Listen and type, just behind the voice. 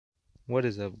What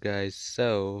is up, guys?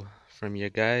 So, from your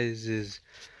guys'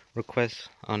 request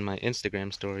on my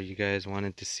Instagram story, you guys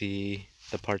wanted to see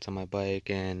the parts on my bike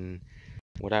and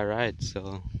what I ride,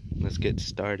 so let's get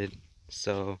started.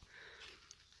 So,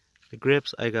 the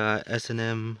grips, I got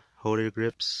S&M Holder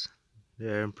grips.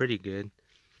 They're pretty good.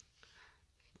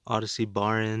 Odyssey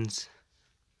Barons,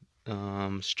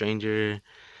 Stranger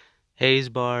Hayes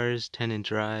bars,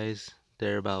 10-inch rise.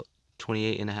 They're about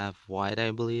 28.5 wide,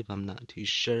 I believe. I'm not too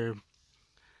sure.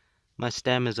 My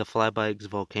stem is a Flybikes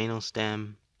Volcano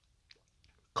stem.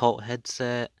 Colt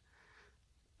headset.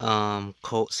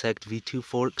 Colt Sect V2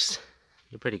 forks.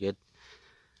 They're pretty good.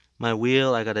 My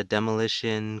wheel, I got a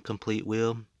Demolition complete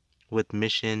wheel with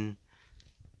Mission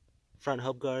front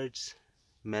hub guards,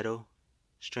 metal,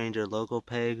 Stranger logo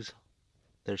pegs.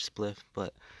 They're spliff,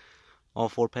 but all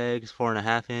 4 pegs,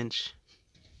 4.5 inch.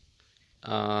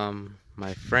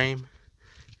 My frame,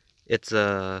 it's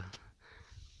a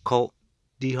Colt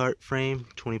D-Hart frame,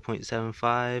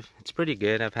 20.75. It's pretty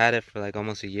good. I've had it for like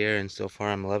almost a year, and so far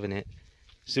I'm loving it.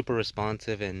 Super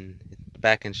responsive, and the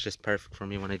back end's just perfect for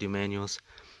me when I do manuals.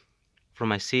 For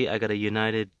my seat, I got a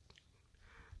United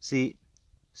seat.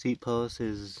 Seat post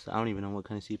is, I don't even know what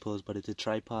kind of seat post, but it's a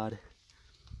tripod.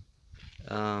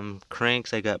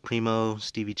 Cranks, I got Primo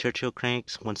Stevie Churchill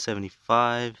cranks,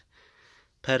 175.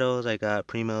 Pedals, I got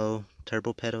Primo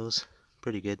turbo pedals,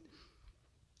 pretty good.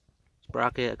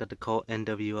 Sprocket, I got the Colt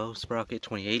NWO sprocket,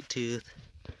 28 tooth.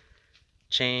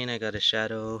 Chain, I got a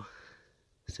Shadow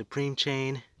Supreme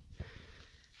chain.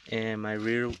 And my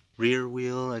rear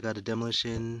wheel, I got a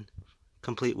Demolition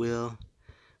complete wheel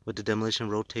with the Demolition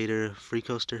rotator free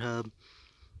coaster hub.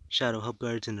 Shadow hub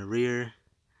guards in the rear.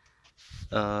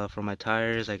 For my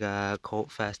tires, I got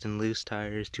Colt Fast and Loose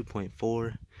tires,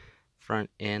 2.4, front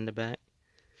and the back.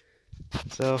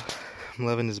 So, I'm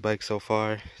loving this bike so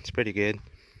far. It's pretty good.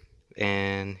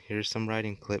 And here's some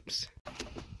riding clips.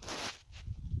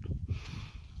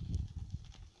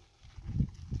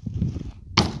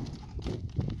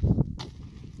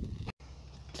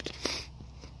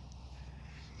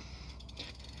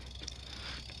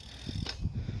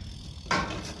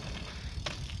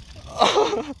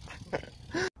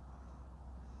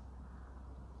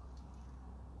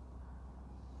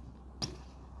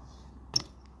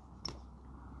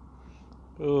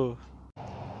 Oh.